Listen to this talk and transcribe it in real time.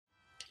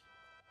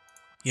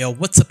Yo,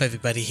 what's up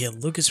everybody, here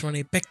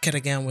lucasrroni back at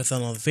again with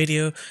another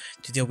video.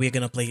 Today we're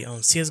gonna play on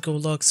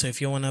Csgoluck, so if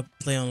you wanna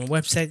play on the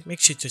website, make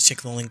sure to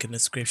check the link in the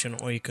description,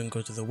 or you can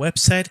go to the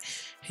website,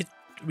 hit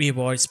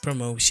rewards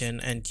promotion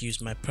and use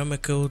my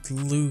promo code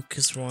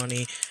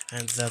lucasrroni,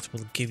 and that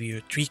will give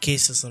you 3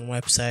 cases on the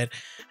website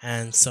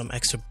and some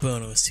extra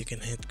bonus. You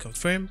can hit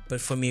confirm,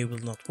 but for me it will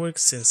not work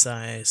since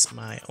it's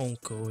my own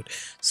code.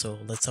 So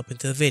let's hop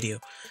into the video.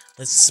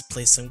 Let's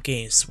play some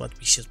games. What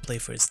we should play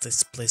first,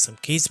 let's play some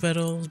case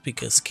battles,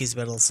 because case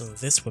battles on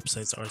this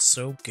website are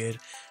so good,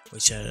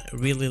 which I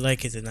really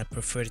like it and I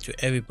prefer it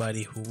to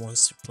everybody who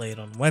wants to play it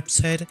on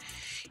website.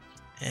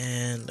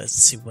 And let's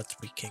see what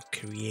we can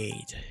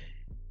create.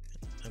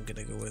 I'm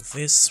gonna go with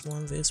this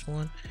one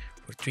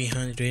for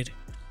 300,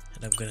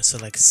 and I'm gonna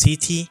select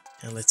CT,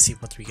 and let's see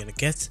what we're gonna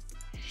get.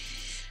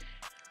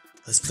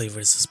 Let's play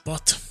versus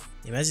bot.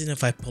 Imagine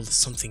if I pulled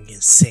something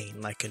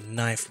insane like a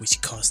knife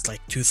which costs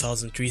like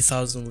 2,000,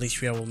 3,000.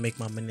 Literally I will make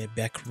my money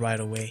back right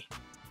away.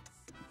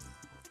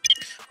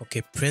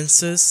 Okay,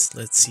 princess,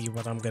 let's see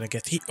what I'm gonna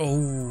get here.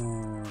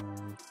 Oh,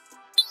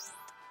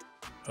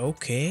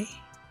 okay,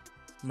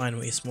 mine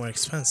is more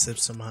expensive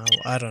somehow,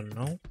 I don't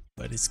know,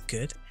 but it's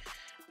good.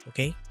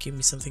 Okay, give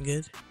me something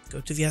good. Go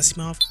to the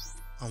Asimov.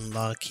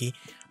 Unlucky.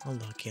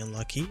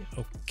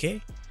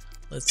 Okay,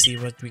 let's see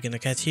what we're gonna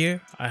get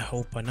here. I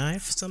hope a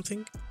knife,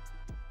 something.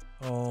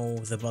 Oh,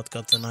 the bot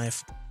got the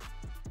knife.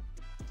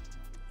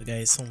 The guy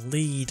is on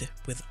lead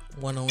with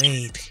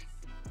 108.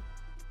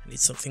 I need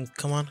something.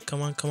 Come on.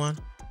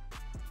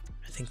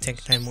 I think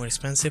tank time more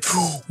expensive.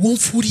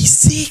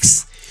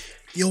 146.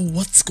 Yo,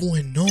 what's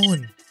going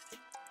on?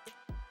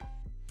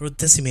 Bro,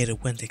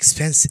 decimated went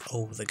expensive.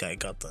 Oh, the guy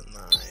got the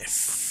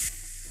knife.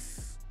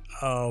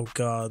 Oh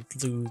god,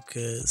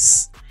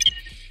 Lucas.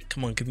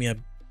 Come on, give me a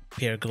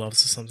pair of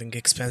gloves or something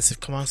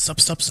expensive. Come on, stop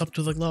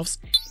to the gloves.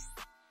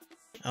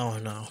 Oh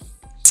no.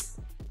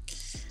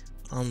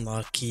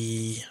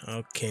 Unlucky.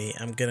 Okay,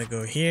 I'm gonna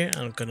go here.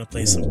 I'm gonna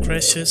play some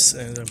crashes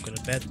and I'm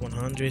gonna bet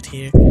 100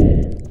 here.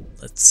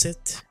 Let's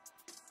sit.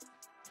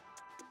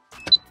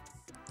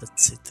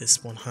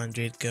 This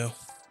 100 go.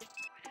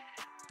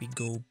 We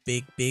go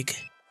big.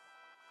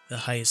 The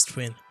highest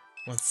win,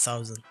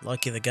 1,000.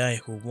 Lucky the guy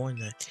who won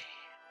that.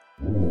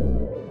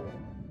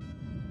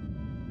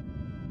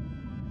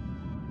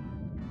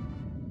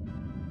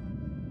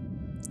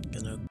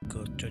 Gonna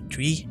go to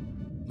 3.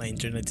 My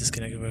internet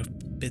disconnected for a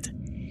bit.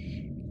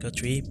 Go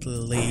 3,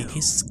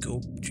 please.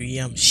 Go 3.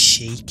 I'm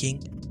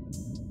shaking.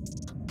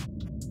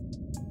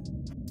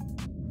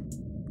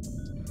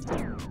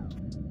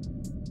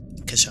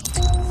 Cash out.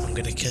 I'm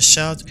gonna cash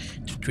out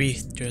to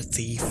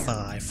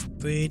 335.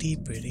 Pretty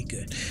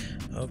good.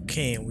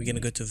 Okay, we're gonna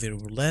go to the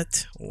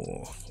roulette.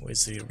 Oh,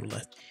 where's the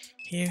roulette?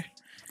 Here.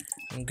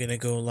 I'm gonna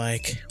go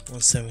like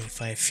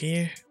 175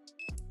 here.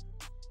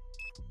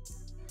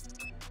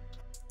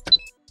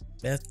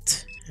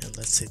 Bet, and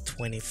let's say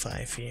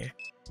 25 here.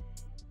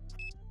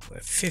 We're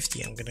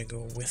 50. I'm gonna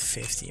go with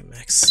 50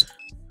 max.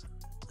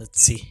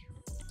 Let's see.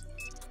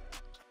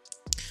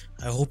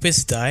 I hope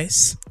it's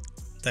dice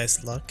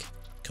luck.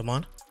 Come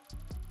on,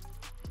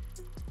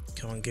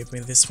 give me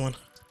this one.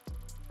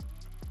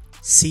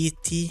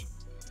 CT,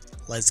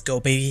 let's go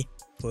baby.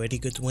 Pretty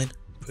good win,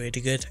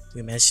 pretty good.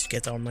 We managed to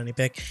get our money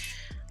back.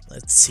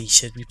 Let's see,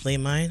 should we play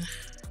mine?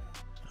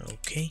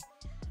 Okay,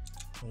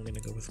 I'm gonna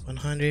go with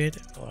 100.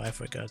 Oh, I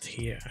forgot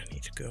here, I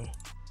need to go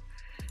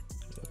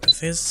with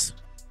this.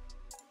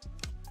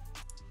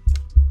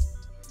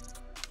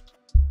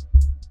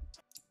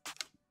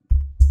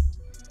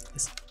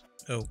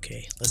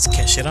 Okay, let's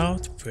cash it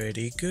out.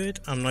 Pretty good.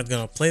 I'm not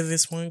gonna play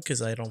this one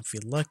because I don't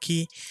feel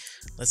lucky.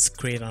 Let's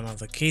create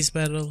another case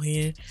battle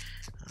here.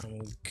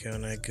 I'm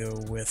gonna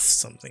go with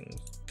something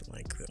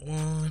like the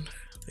one,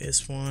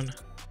 this one.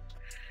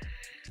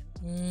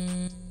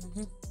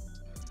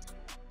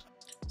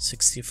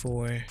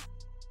 64,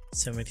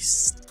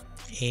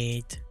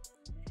 78.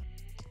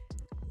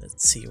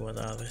 Let's see what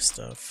other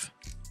stuff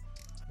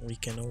we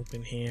can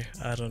open here.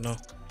 I don't know.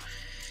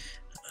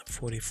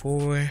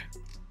 44.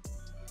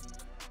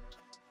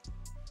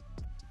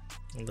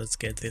 Let's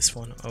get this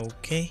one.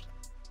 Okay,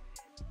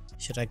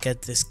 should I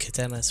get this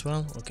katana as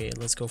well? Okay,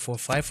 let's go for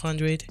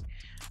 500.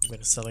 I'm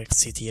gonna select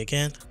CT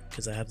again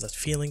because I have that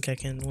feeling I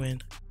can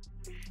win.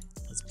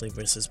 Let's play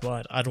versus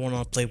bot. I don't want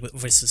to play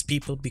versus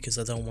people because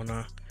I don't want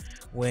to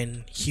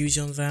win huge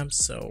on them,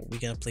 so we're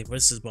gonna play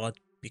versus bot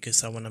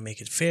because I want to make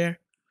it fair.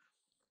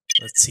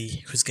 Let's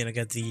see who's gonna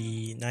get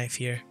the knife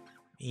here,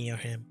 me or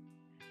him.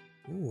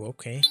 Ooh,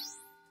 okay,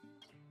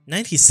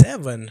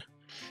 97.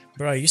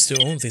 Bro, I used to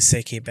own this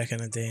AK back in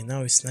the day.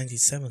 Now it's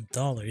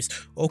 $97.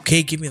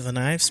 Okay, give me the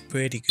knives.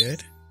 Pretty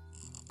good.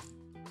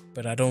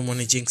 But I don't want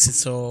to jinx it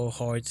so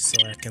hard so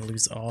I can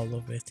lose all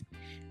of it.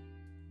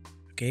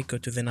 Okay, go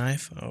to the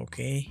knife.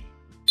 Okay.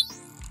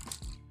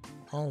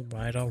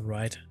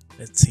 Alright.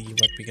 Let's see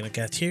what we're gonna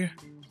get here.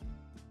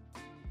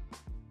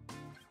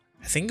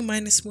 I think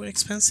mine is more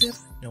expensive.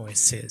 No,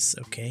 it is.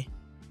 Okay.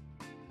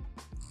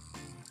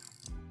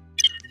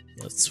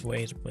 Let's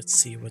wait. Let's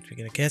see what we're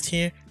gonna get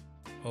here.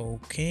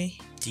 Okay,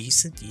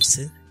 Decent,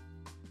 decent.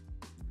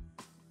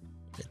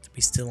 But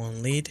we still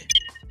on lead.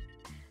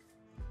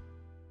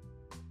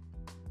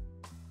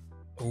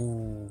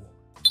 Oh,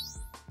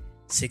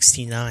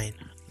 69.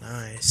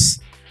 Nice.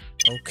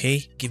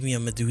 Okay, give me a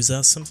Medusa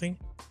or something.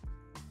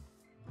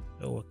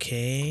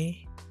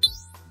 Okay.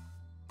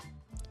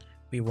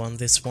 We won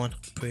this one.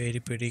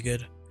 Pretty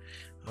good.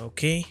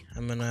 Okay,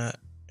 I'm gonna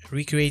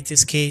recreate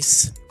this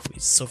case.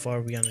 So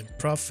far we are in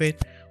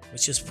profit,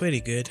 which is pretty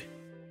good.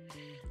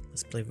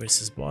 Let's play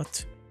versus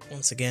bot.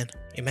 Once again,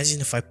 imagine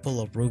if I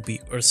pull a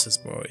Ruby Ursus,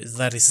 bro.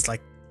 That is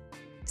like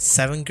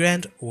 7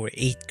 grand or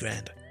 8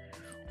 grand.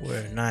 Or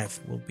a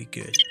knife will be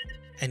good.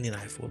 Any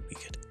knife will be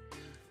good.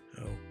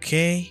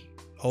 Okay.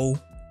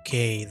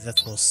 Okay,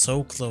 that was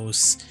so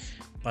close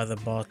by the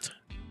bot.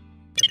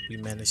 But we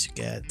managed to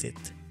get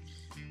it.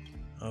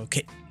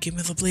 Okay, give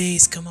me the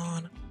blaze, come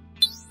on.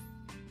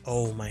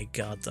 Oh my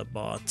god, the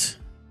bot.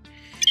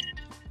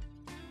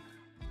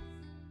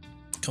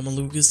 Come on,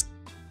 Lucas.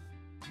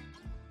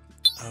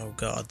 Oh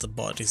god, the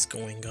bot is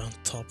going on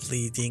top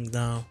leading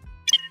now.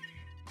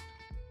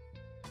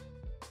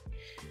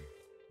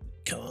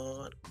 Come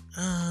on.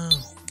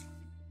 Oh.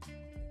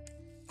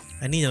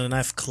 I need a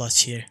knife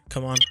clutch here.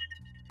 Come on.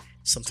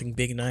 Something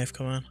big knife,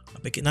 come on. A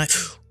big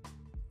knife.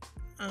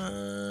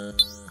 The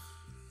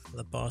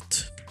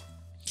bot.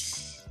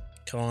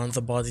 Come on,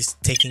 the bot is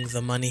taking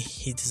the money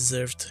he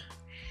deserved.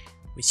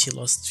 Which he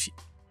lost.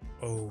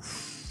 Oh.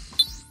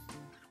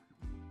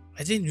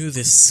 I didn't know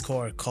this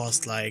score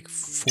cost like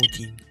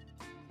 14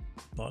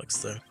 bucks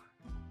though.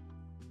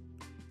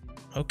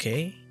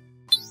 Okay.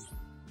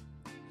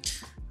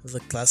 The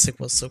classic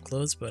was so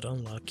close but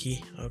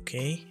unlucky.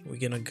 Okay, we're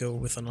gonna go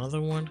with another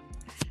one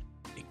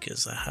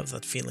because I have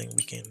that feeling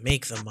we can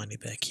make the money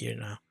back here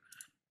now.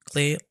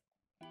 Clay,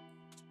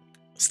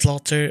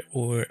 Slaughter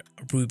or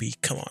Ruby,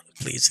 come on,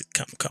 please,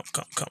 come.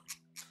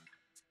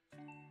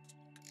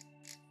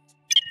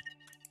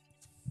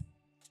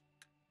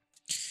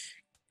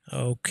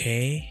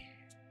 Okay.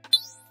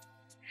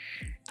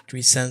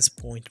 3 cents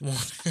point 1.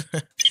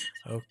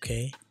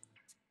 Okay.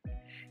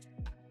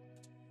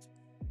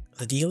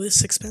 The deal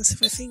is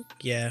expensive, I think.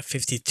 Yeah,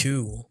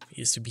 52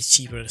 used to be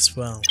cheaper as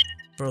well.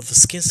 Bro, the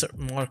skins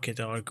market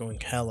are going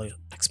hella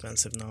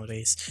expensive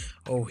nowadays.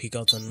 Oh, he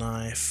got a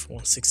knife.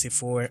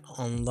 164.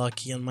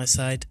 Unlucky on my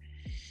side.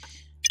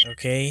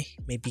 Okay,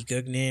 maybe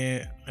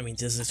Gugnir. I mean,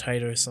 Desert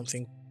Hider or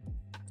something.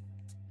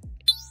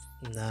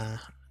 Nah,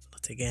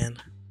 not again.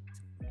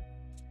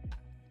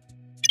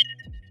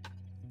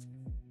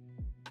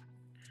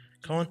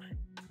 Come on.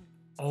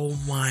 Oh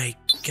my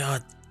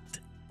god.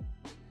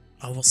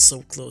 I was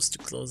so close to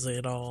close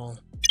it all.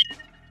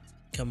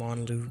 Come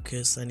on,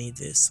 Lucas. I need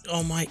this.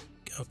 Oh my.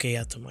 Okay,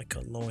 Atomic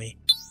Alloy.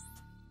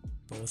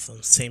 Both on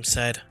the same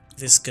side.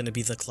 This is gonna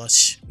be the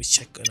clutch. Which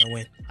I'm gonna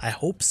win. I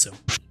hope so.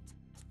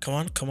 Come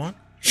on.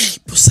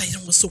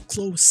 Poseidon was so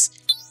close.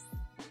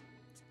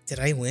 Did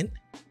I win?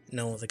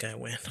 No, the guy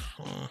win.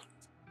 Huh.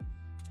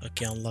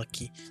 Okay,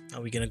 unlucky.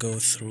 Now we're gonna go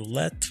through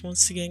roulette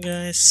once again,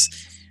 guys.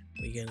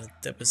 We're gonna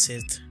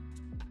deposit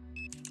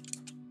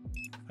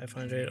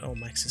 500. Oh,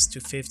 max is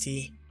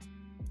 250.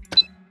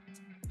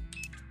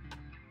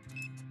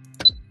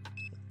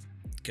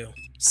 Go.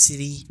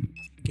 City.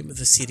 Give me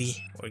the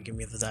city or give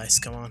me the dice.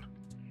 Come on.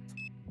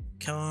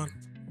 Come on.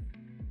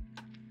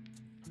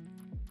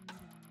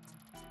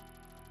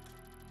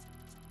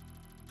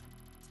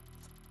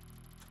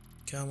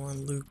 Come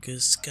on,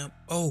 Lucas. Come.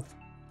 Oh.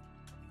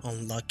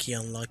 Unlucky.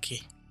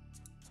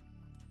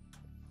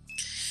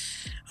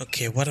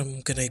 Okay, what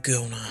I'm gonna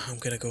go now? I'm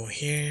gonna go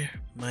here.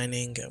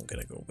 Mining. I'm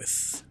gonna go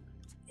with.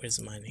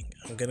 Where's mining?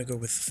 I'm gonna go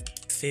with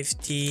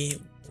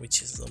 50,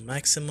 which is the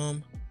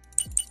maximum.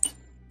 I'm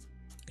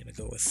gonna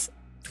go with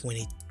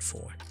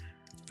 24.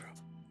 Bro.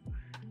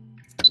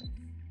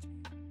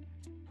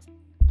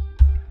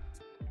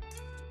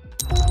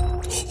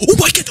 Oh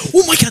my god!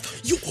 Oh my god!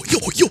 Yo!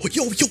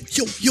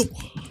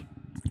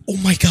 Oh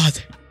my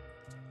god!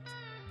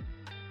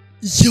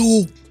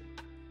 Yo!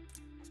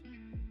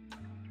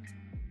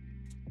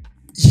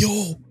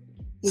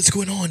 What's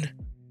going on?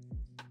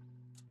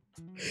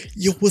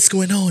 Yo, what's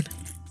going on?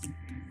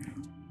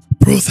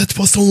 Bro, that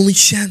was the only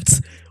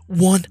chance.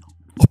 One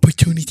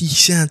opportunity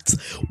chance.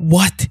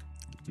 What?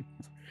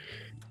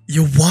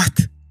 Yo,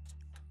 what?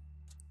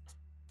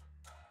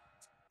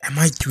 Am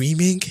I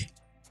dreaming?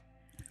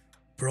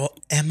 Bro,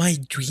 am I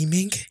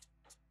dreaming?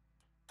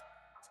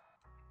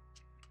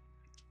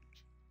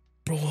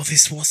 Bro,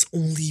 this was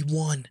only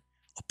one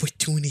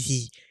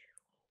opportunity.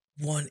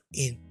 1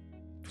 in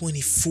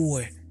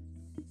 24.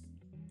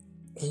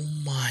 Oh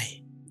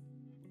my.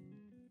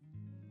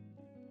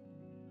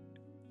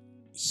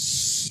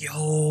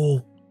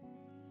 Yo.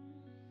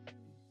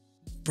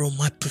 Bro,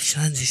 my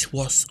percentage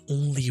was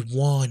only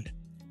 1.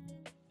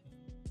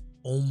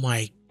 Oh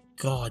my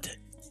god.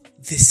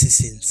 This is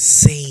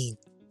insane.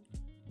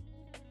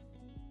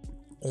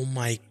 Oh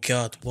my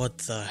god, what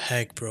the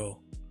heck, bro?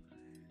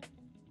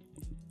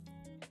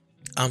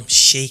 I'm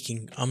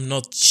shaking. I'm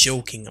not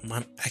joking.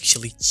 I'm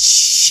actually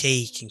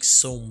shaking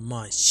so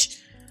much.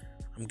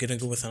 I'm gonna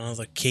go with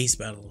another case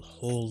battle.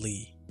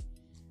 Holy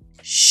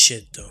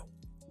shit though.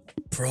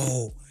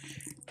 Bro,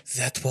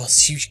 that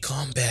was huge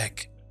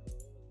comeback.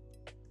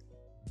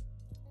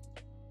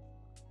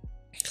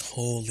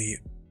 Holy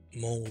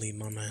moly,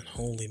 my man.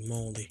 Holy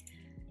moly.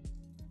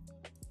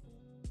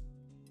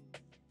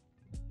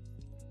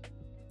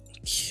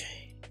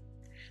 Okay.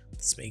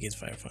 Let's make it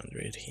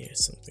 500 here.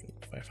 Something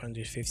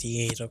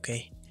 558.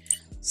 Okay.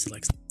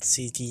 Select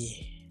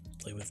city.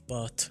 Play with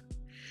bot.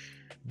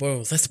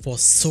 Bro, that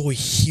was so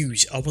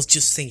huge. I was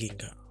just thinking,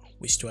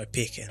 which do I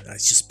pick? And I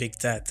just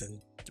picked that and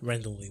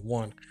randomly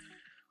won.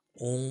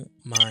 Oh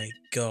my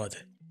god.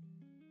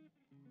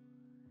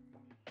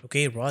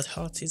 Okay, Rod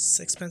Hot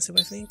is expensive,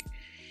 I think.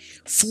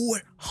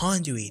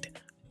 400.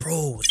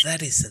 Bro,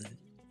 that is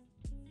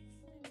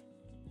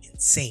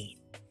insane.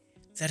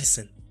 That is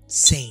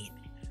insane.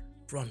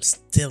 Bro, I'm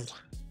still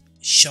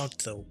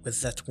shocked though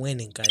with that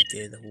winning I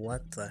did.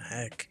 What the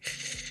heck?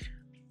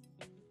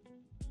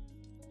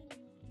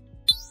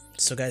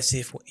 So guys,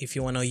 if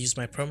you want to use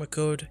my promo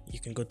code, you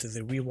can go to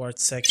the reward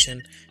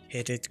section,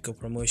 hit it, go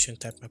promotion,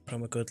 type my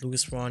promo code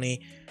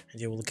lucasrroni,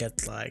 and you will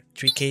get like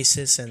 3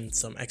 cases and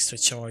some extra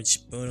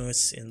charge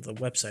bonus in the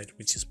website,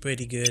 which is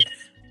pretty good.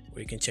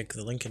 Or you can check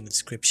the link in the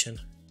description.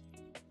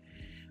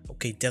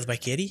 Okay, Death by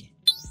Kitty?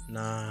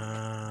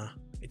 Nah,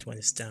 it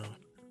went down.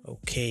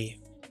 Okay.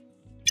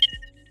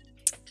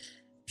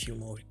 Few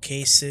more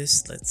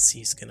cases. Let's see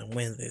who's gonna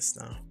win this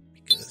now,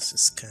 because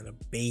it's kind of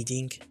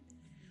baiting.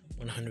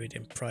 100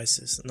 in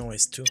prices. No,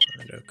 it's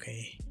 200.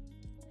 Okay.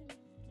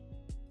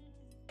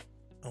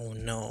 Oh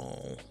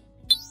no.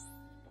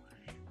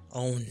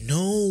 Oh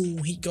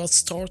no, he got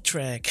Star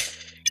Trek.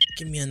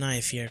 Give me a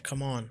knife here.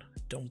 Come on.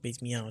 Don't beat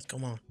me out.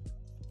 Come on.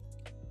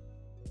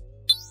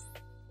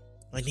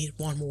 I need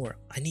one more.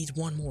 I need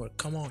one more.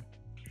 Come on.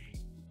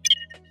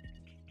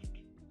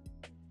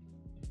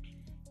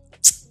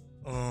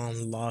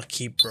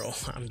 Unlucky, bro.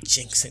 I'm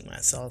jinxing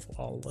myself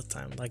all the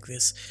time like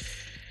this.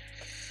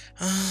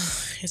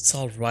 It's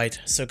alright.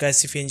 So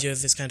guys, if you enjoy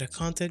this kind of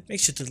content,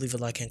 make sure to leave a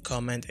like and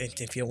comment. And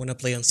if you want to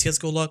play on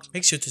Csgoluck,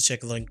 make sure to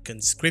check the link in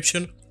the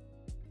description.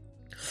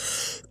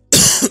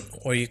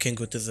 Or you can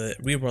go to the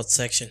reward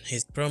section,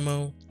 hit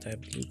promo,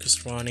 type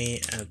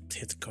lucasrroni and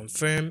hit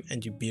confirm,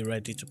 and you'll be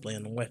ready to play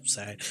on the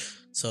website.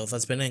 So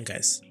that's been it,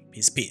 guys.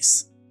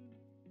 Peace.